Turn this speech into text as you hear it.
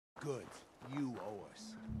goods. You owe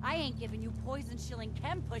us. I ain't giving you poison-shilling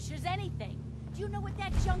chem pushers anything. Do you know what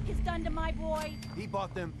that junk has done to my boy? He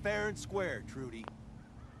bought them fair and square, Trudy.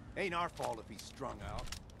 Ain't our fault if he's strung out.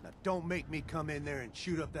 Now don't make me come in there and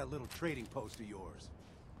shoot up that little trading post of yours.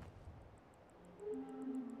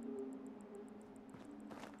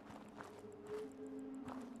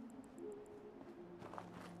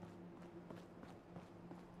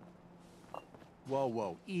 Whoa,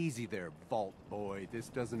 whoa, easy there, Vault Boy. This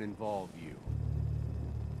doesn't involve you.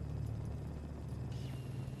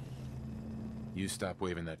 You stop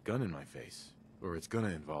waving that gun in my face, or it's gonna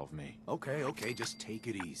involve me. Okay, okay, just take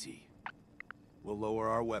it easy. We'll lower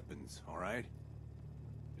our weapons, all right?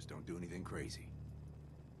 Just don't do anything crazy.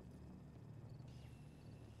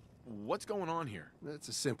 What's going on here? That's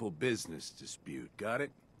a simple business dispute, got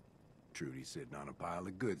it? Trudy's sitting on a pile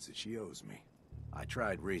of goods that she owes me. I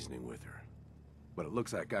tried reasoning with her, but it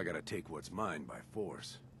looks like I gotta take what's mine by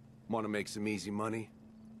force. Want to make some easy money?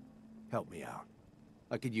 Help me out.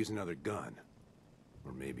 I could use another gun.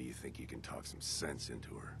 Or maybe you think you can talk some sense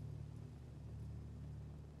into her.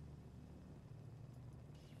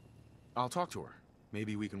 I'll talk to her.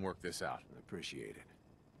 Maybe we can work this out. Appreciate it.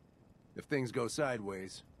 If things go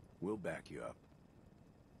sideways, we'll back you up.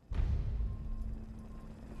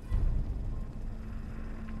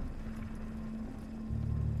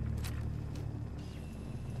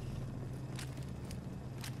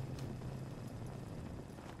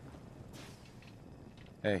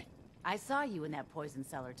 Hey. I saw you in that poison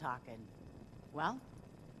cellar talking. Well,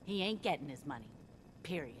 he ain't getting his money.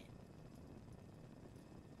 Period.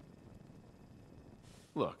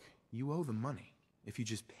 Look, you owe them money. If you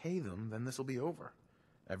just pay them, then this'll be over.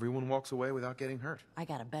 Everyone walks away without getting hurt. I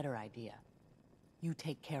got a better idea. You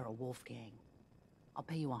take care of Wolfgang. I'll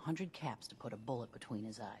pay you 100 caps to put a bullet between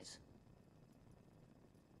his eyes.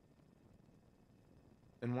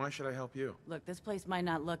 And why should I help you? Look, this place might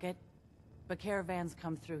not look it, but caravans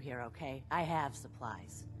come through here, okay? I have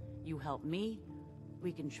supplies. You help me,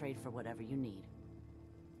 we can trade for whatever you need.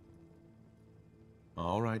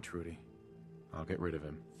 All right, Trudy. I'll get rid of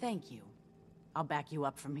him. Thank you. I'll back you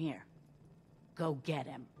up from here. Go get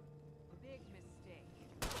him. Big mistake.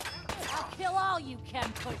 I'll kill all you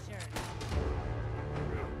chem pushers!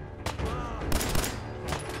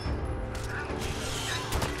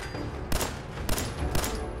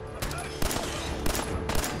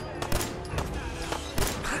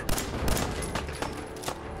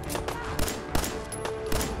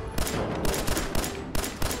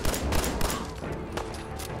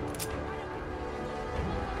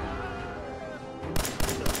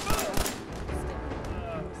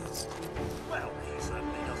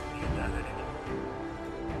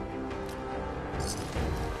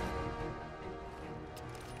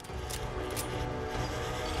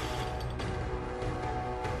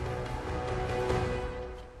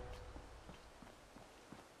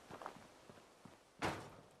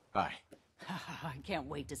 Hi. I can't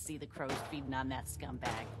wait to see the crows feeding on that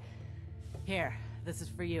scumbag. Here, this is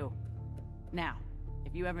for you. Now,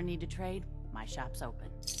 if you ever need to trade, my shop's open.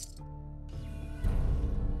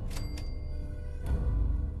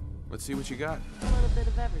 Let's see what you got. A little bit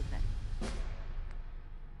of everything.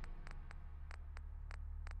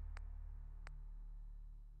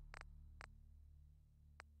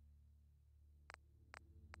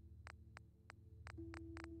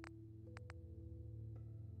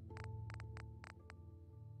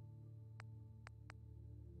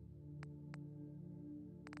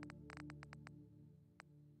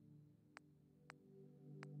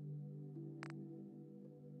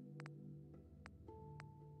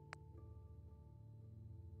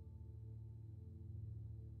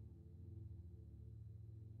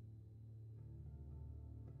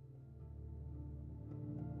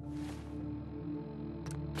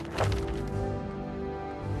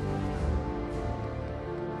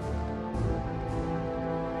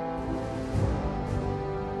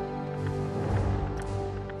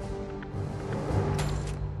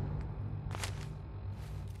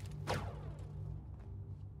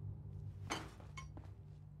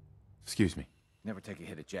 Excuse me. Never take a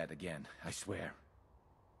hit at Jed again, I swear.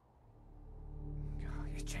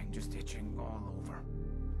 Itching, just itching all over.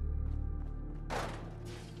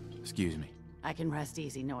 Excuse me. I can rest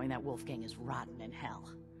easy knowing that Wolfgang is rotten in hell.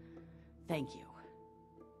 Thank you.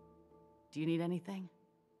 Do you need anything?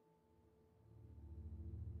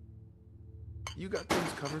 You got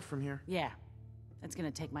things covered from here? Yeah. It's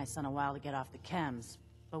gonna take my son a while to get off the chems,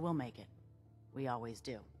 but we'll make it. We always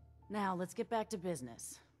do. Now, let's get back to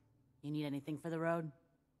business. You need anything for the road?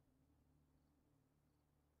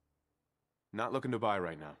 Not looking to buy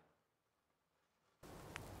right now.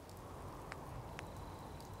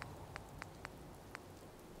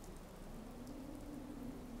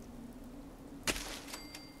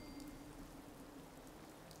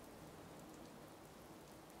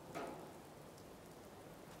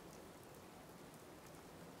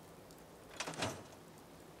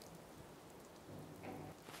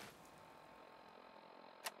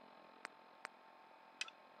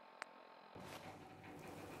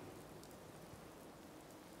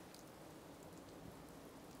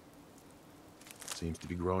 seems to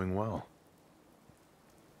be growing well.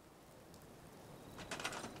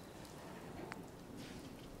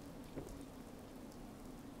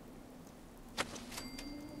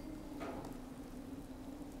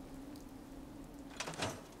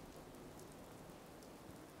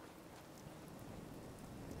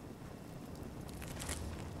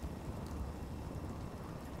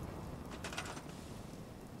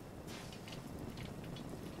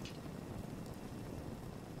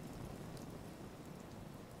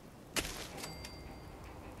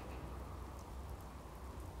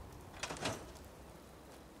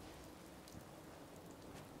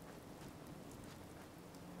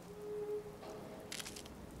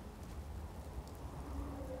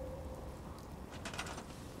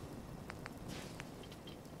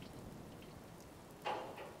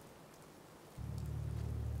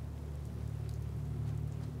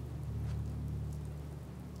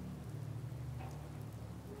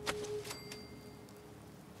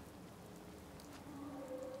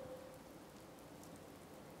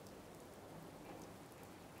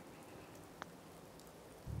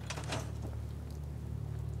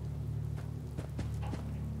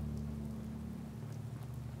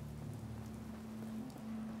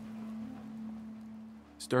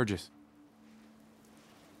 Sturgis.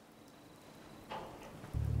 Now,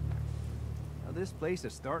 this place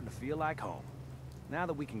is starting to feel like home. Now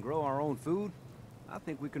that we can grow our own food, I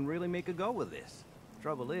think we can really make a go of this.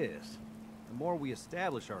 Trouble is, the more we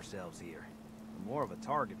establish ourselves here, the more of a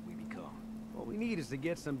target we become. What we need is to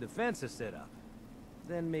get some defenses set up.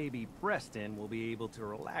 Then maybe Preston will be able to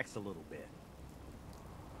relax a little bit.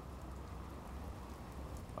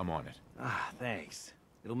 I'm on it. Ah, thanks.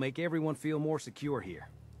 It'll make everyone feel more secure here.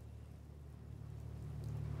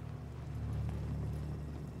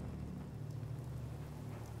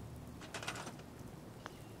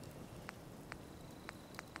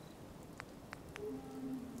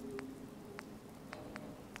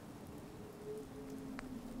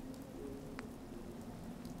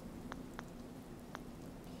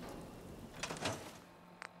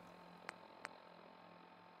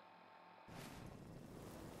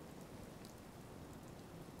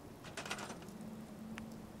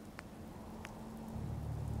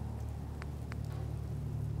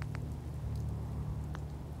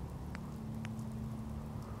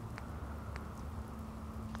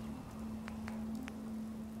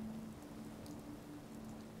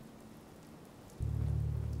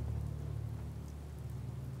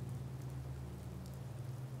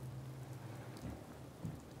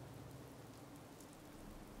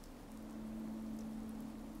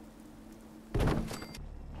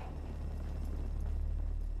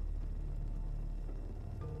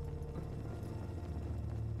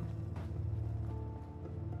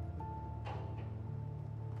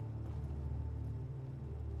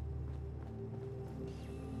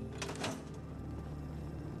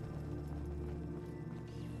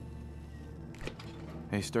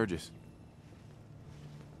 Hey, Sturgis.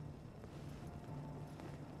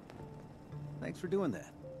 Thanks for doing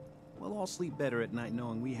that. We'll all sleep better at night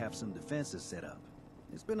knowing we have some defenses set up.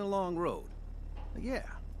 It's been a long road. But yeah,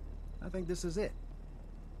 I think this is it.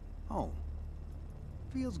 Home.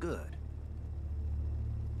 Feels good.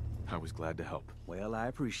 I was glad to help. Well, I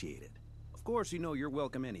appreciate it. Of course, you know you're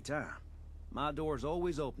welcome anytime. My door's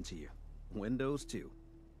always open to you. Windows, too.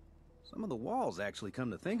 Some of the walls actually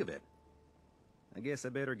come to think of it. I guess I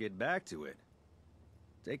better get back to it.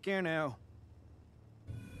 Take care now.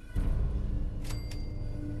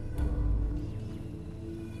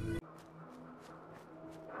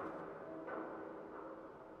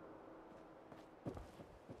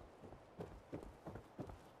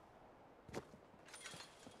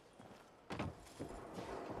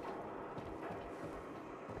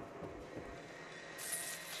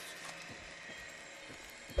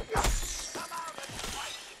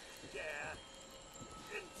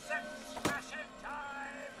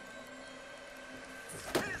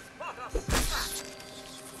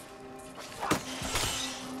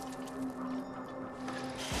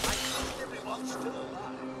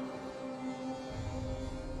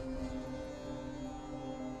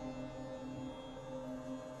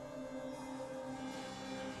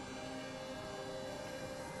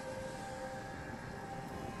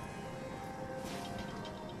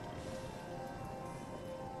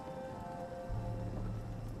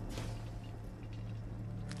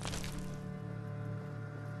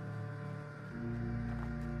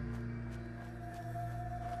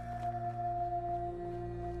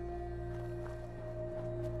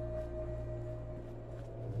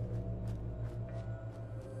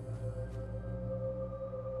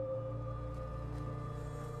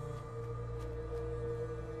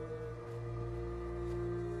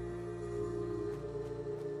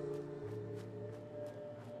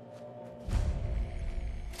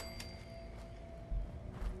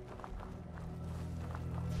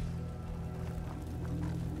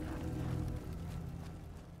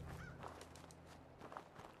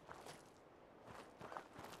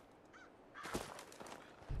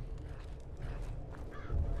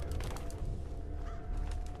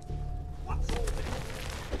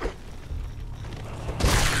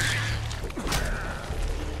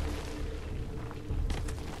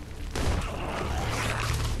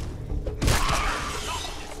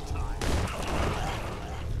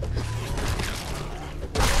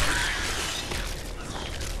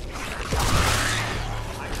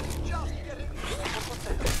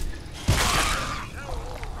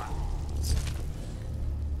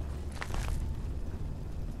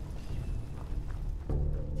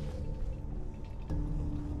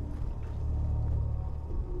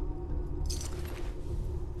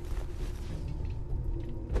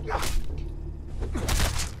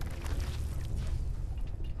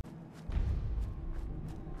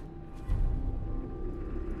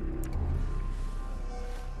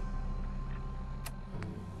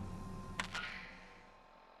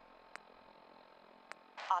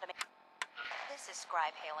 automated. This is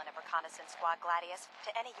Scribe Halen of Reconnaissance Squad Gladius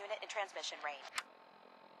to any unit in transmission range.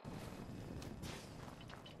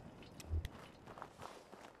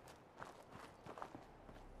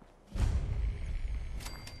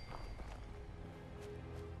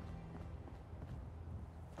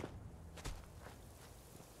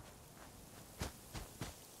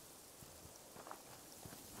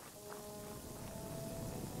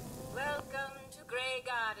 Welcome to Grey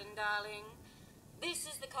Garden, darling. This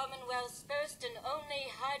is the Commonwealth's first and only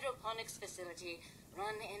hydroponics facility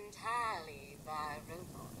run entirely by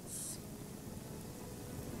robots.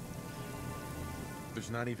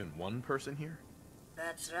 There's not even one person here?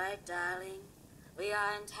 That's right, darling. We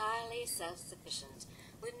are entirely self-sufficient,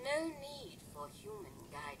 with no need for human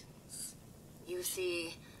guidance. You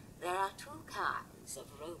see, there are two kinds of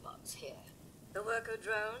robots here. The worker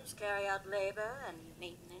drones carry out labor and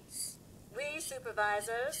maintenance. We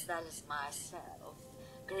supervisors, that is myself,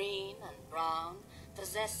 green and brown,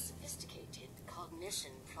 possess sophisticated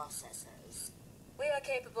cognition processors. We are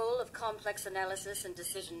capable of complex analysis and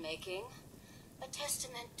decision-making, a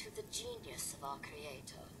testament to the genius of our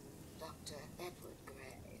creator, Dr. Edward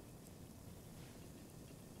Gray.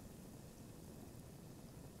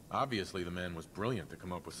 Obviously, the man was brilliant to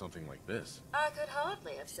come up with something like this. I could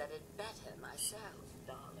hardly have said it better myself,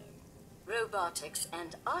 darling. Robotics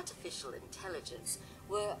and artificial intelligence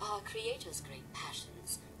were our creator's great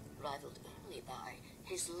passions, rivaled only by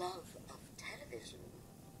his love of television.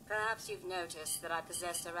 Perhaps you've noticed that I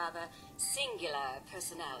possess a rather singular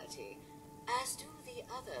personality, as do the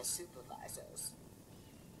other supervisors.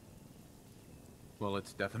 Well,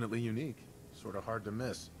 it's definitely unique. Sort of hard to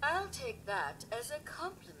miss. I'll take that as a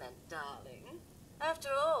compliment, darling. After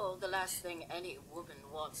all, the last thing any woman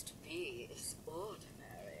wants to be is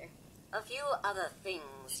ordinary. A few other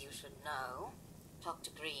things you should know. Talk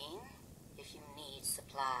to Green if you need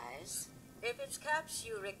supplies. If it's caps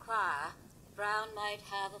you require, Brown might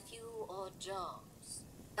have a few odd jobs.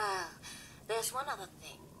 There's one other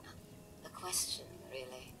thing. A question,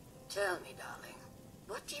 really. Tell me, darling,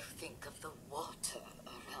 what do you think of the water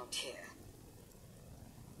around here?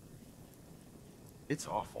 It's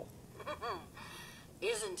awful.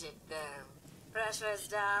 Isn't it, though? Pressure's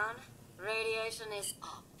down, radiation is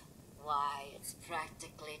up. Why, it's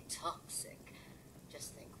practically toxic.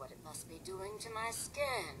 Just think what it must be doing to my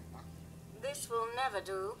skin. This will never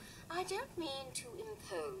do. I don't mean to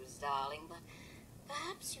impose, darling, but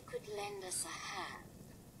perhaps you could lend us a hand.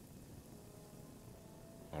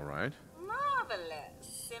 All right.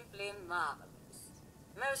 Marvelous. Simply marvelous.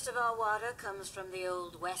 Most of our water comes from the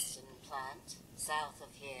old Western plant, south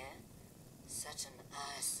of here. Such an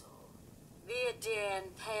eyesore. Be a dear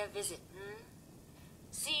and pay a visit,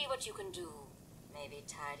 See what you can do. Maybe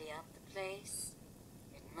tidy up the place.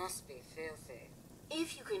 It must be filthy.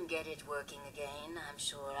 If you can get it working again, I'm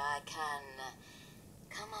sure I can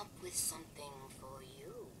come up with something for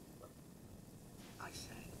you. I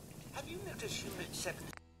say, have you noticed Unit 7?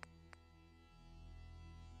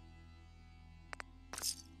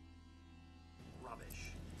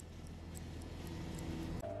 Rubbish.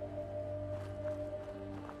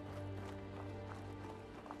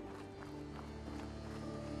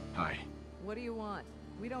 Hi. What do you want?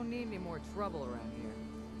 We don't need any more trouble around here.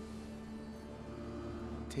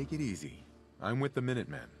 Take it easy. I'm with the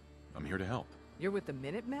Minutemen. I'm here to help. You're with the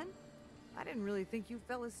Minutemen? I didn't really think you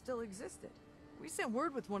fellas still existed. We sent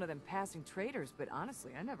word with one of them passing traders, but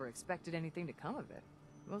honestly, I never expected anything to come of it.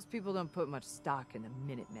 Most people don't put much stock in the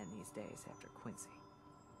Minutemen these days after Quincy.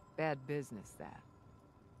 Bad business, that.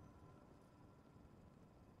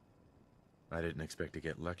 I didn't expect to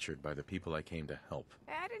get lectured by the people I came to help.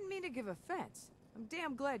 I didn't mean to give offense. I'm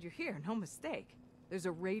damn glad you're here, no mistake. There's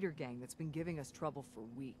a raider gang that's been giving us trouble for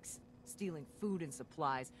weeks. Stealing food and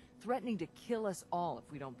supplies, threatening to kill us all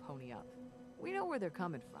if we don't pony up. We know where they're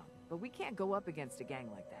coming from, but we can't go up against a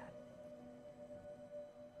gang like that.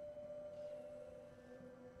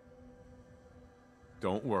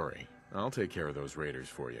 Don't worry. I'll take care of those raiders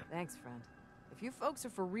for you. Thanks, friend. If you folks are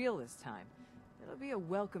for real this time, it'll be a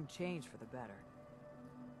welcome change for the better.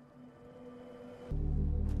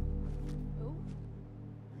 Oh?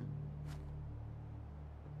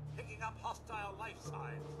 Picking up hostile life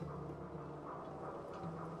signs.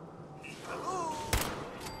 Hello?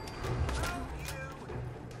 Found you!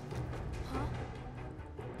 Huh?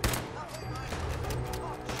 Nothing like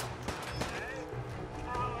touch.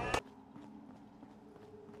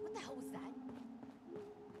 What the hell was that?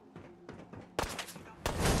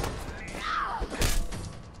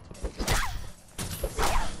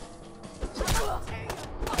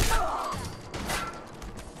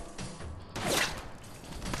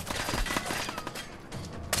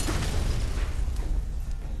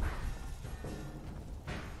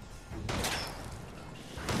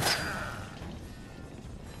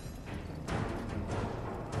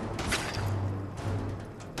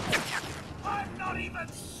 not even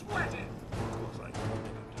sweating! Looks like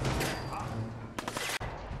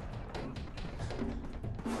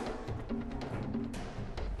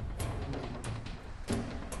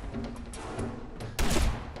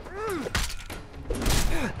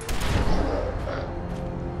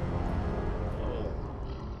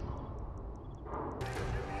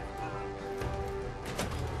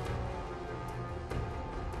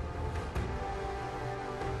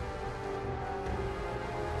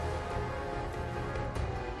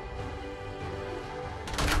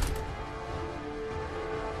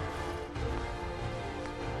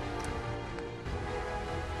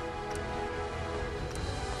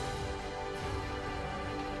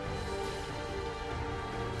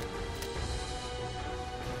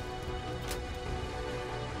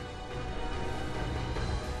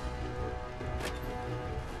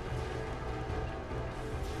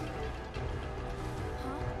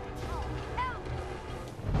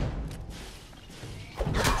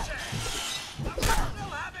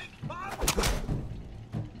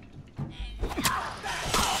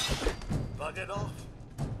it off.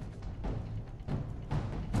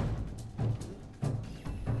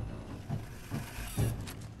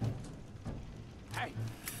 Hey!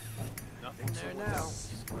 Nothing there now.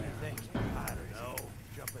 What do you think? I don't know.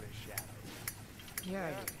 Jump in the shadows. Yeah,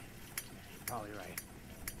 You're probably right.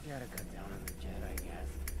 You gotta cut down on the jet, I guess.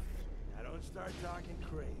 Now don't start talking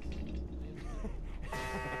crazy.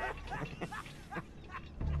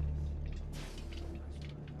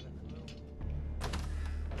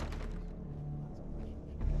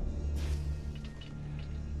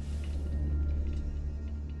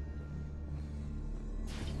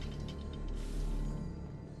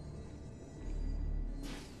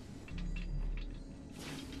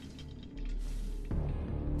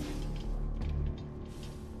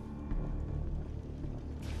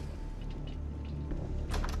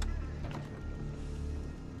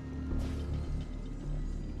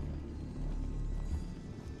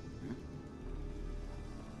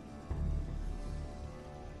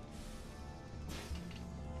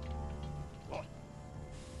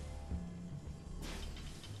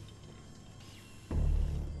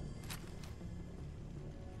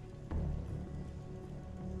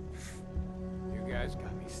 You guys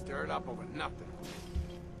got me stirred up over nothing.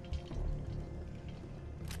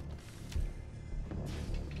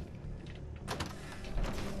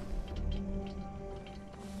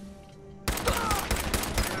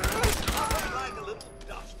 I'd like a little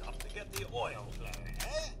dust up to get the oil flowing,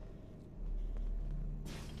 eh?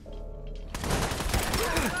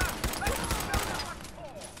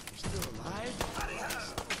 Still alive?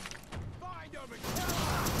 Find him and kill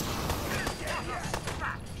him!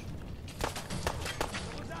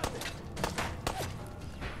 Someone's out there!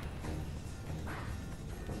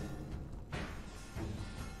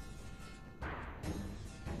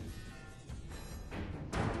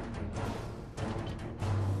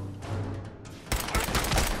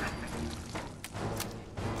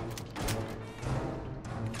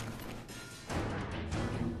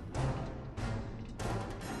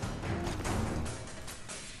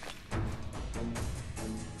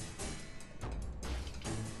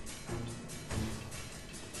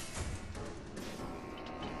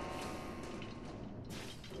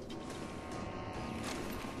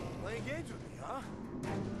 Playing games with me, huh?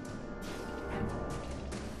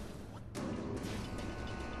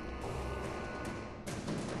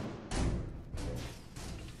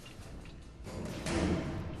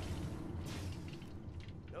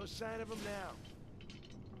 No sign of him now.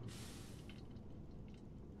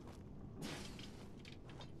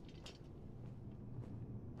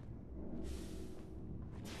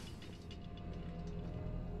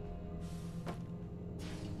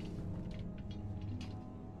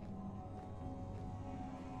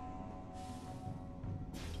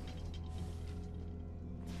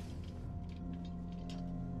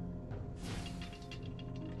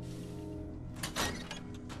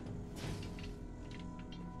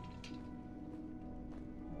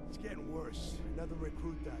 It's getting worse. Another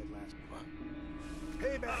recruit died last month.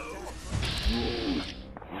 Payback time.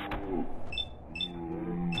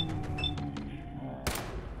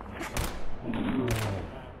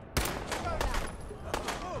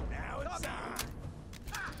 Oh, now it's on.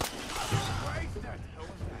 Christ, that hell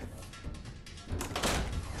was that?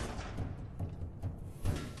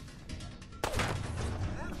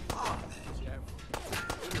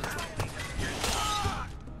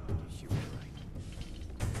 She was right.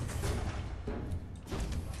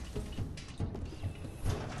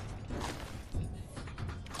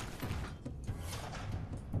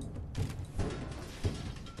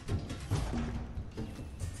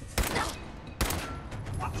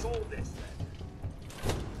 What's all this then?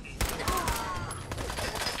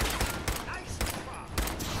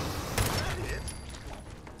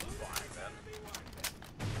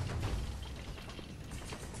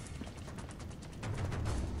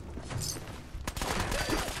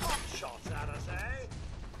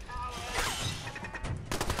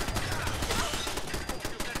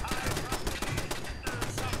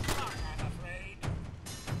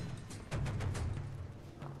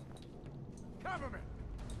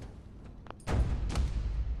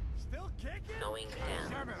 Going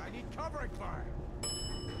down. Damn it, I need covering fire.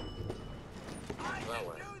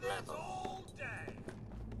 Lower level. All day.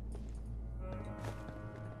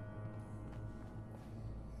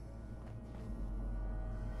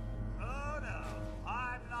 Oh no,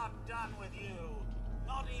 I'm not done with you.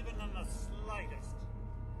 Not even in the slightest.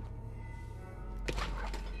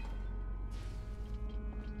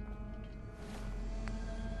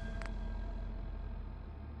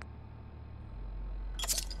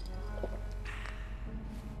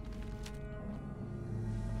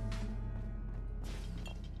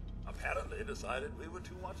 Apparently decided we were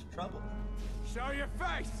too much trouble. Show your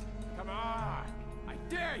face. Come on. I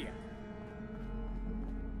dare you.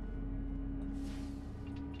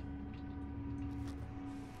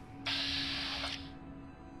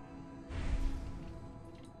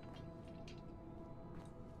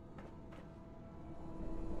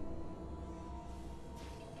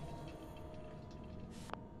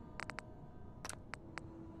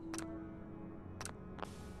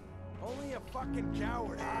 Only a fucking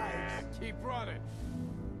coward hides. Keep running.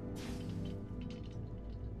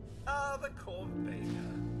 Ah, the corn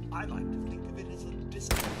baker. I like to think of it as a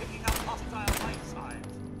disc picking up hostile life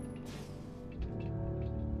signs.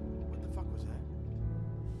 What the fuck was that?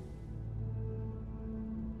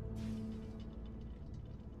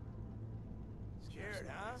 Scared,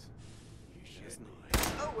 huh? You should.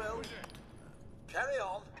 Oh well. Carry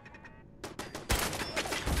on.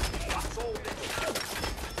 What's all this?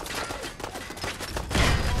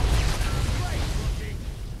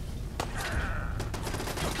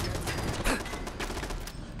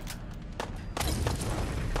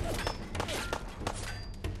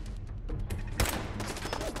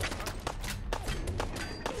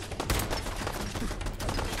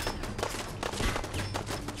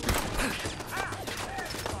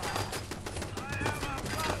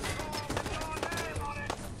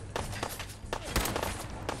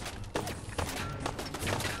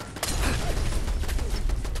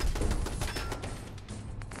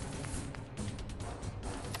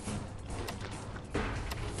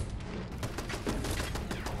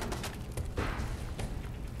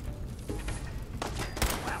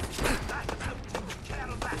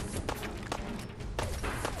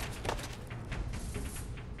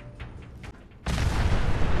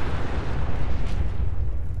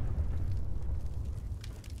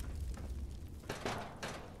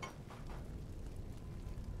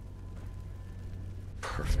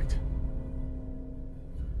 Perfect.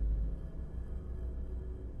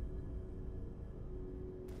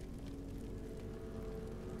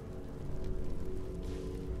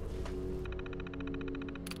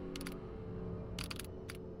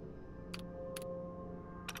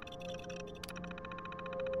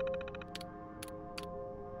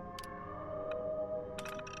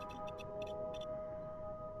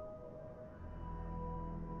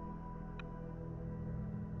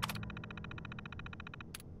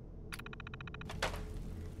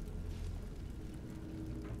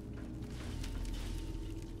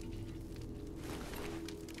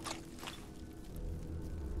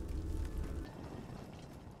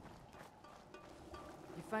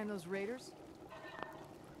 Find those raiders?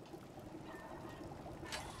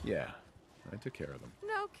 Yeah, I took care of them.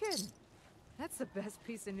 No kidding. That's the best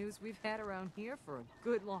piece of news we've had around here for a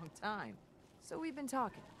good long time. So we've been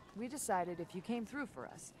talking. We decided if you came through for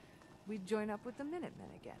us, we'd join up with the Minutemen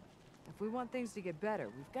again. If we want things to get better,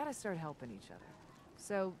 we've got to start helping each other.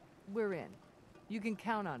 So, we're in. You can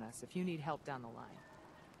count on us if you need help down the line.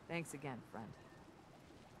 Thanks again, friend.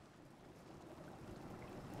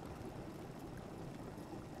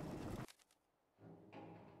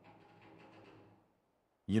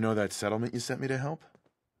 You know that settlement you sent me to help?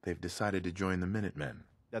 They've decided to join the Minutemen.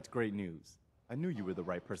 That's great news. I knew you were the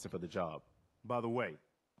right person for the job. By the way,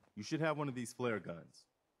 you should have one of these flare guns.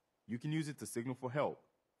 You can use it to signal for help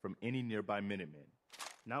from any nearby Minutemen.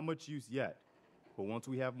 Not much use yet, but once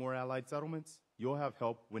we have more allied settlements, you'll have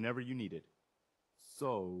help whenever you need it.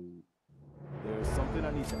 So, there's something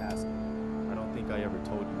I need to ask you. I don't think I ever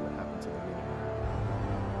told you what happened to the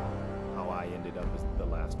Minutemen. How I ended up as the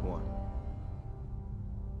last one.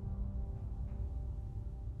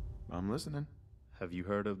 I'm listening. Have you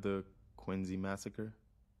heard of the Quincy massacre?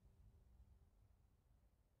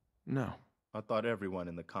 No. I thought everyone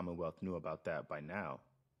in the Commonwealth knew about that by now.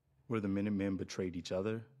 Where the Minutemen betrayed each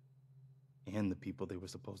other and the people they were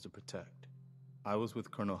supposed to protect. I was with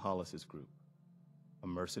Colonel Hollis's group. A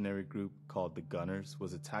mercenary group called the Gunners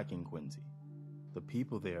was attacking Quincy. The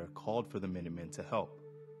people there called for the Minutemen to help.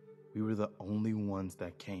 We were the only ones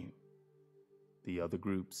that came. The other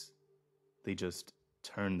groups, they just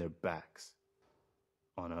turned their backs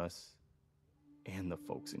on us and the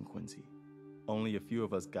folks in Quincy. Only a few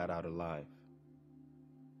of us got out alive.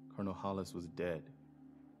 Colonel Hollis was dead,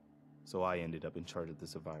 so I ended up in charge of the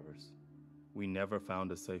survivors. We never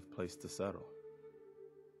found a safe place to settle.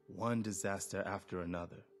 One disaster after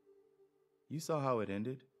another. You saw how it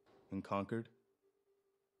ended in Concord?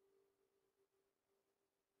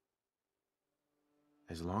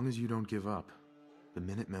 As long as you don't give up, the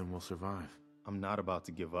Minutemen will survive. I'm not about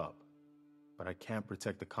to give up, but I can't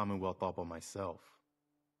protect the Commonwealth all by myself.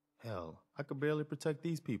 Hell, I could barely protect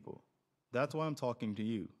these people. That's why I'm talking to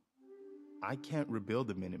you. I can't rebuild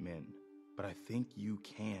the Minutemen, but I think you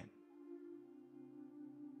can.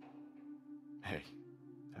 Hey,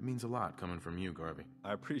 that means a lot coming from you, Garvey.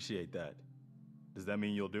 I appreciate that. Does that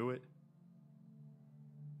mean you'll do it?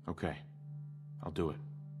 Okay, I'll do it.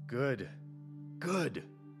 Good. Good.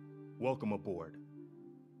 Welcome aboard.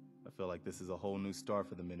 I feel like this is a whole new start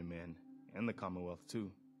for the Minutemen, and the Commonwealth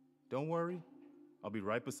too. Don't worry, I'll be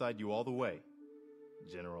right beside you all the way,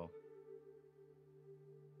 General.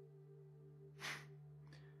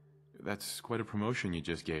 That's quite a promotion you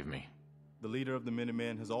just gave me. The leader of the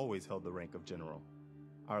Minutemen has always held the rank of General.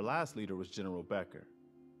 Our last leader was General Becker.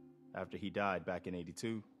 After he died back in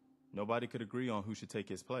 '82, nobody could agree on who should take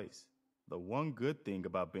his place. The one good thing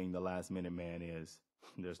about being the last Minuteman is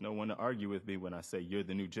there's no one to argue with me when I say you're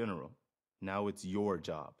the new general. Now it's your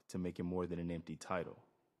job to make it more than an empty title.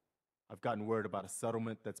 I've gotten word about a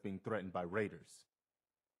settlement that's being threatened by raiders.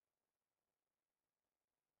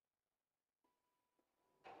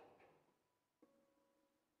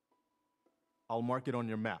 I'll mark it on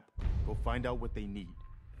your map. Go find out what they need.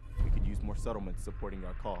 We could use more settlements supporting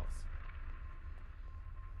our cause.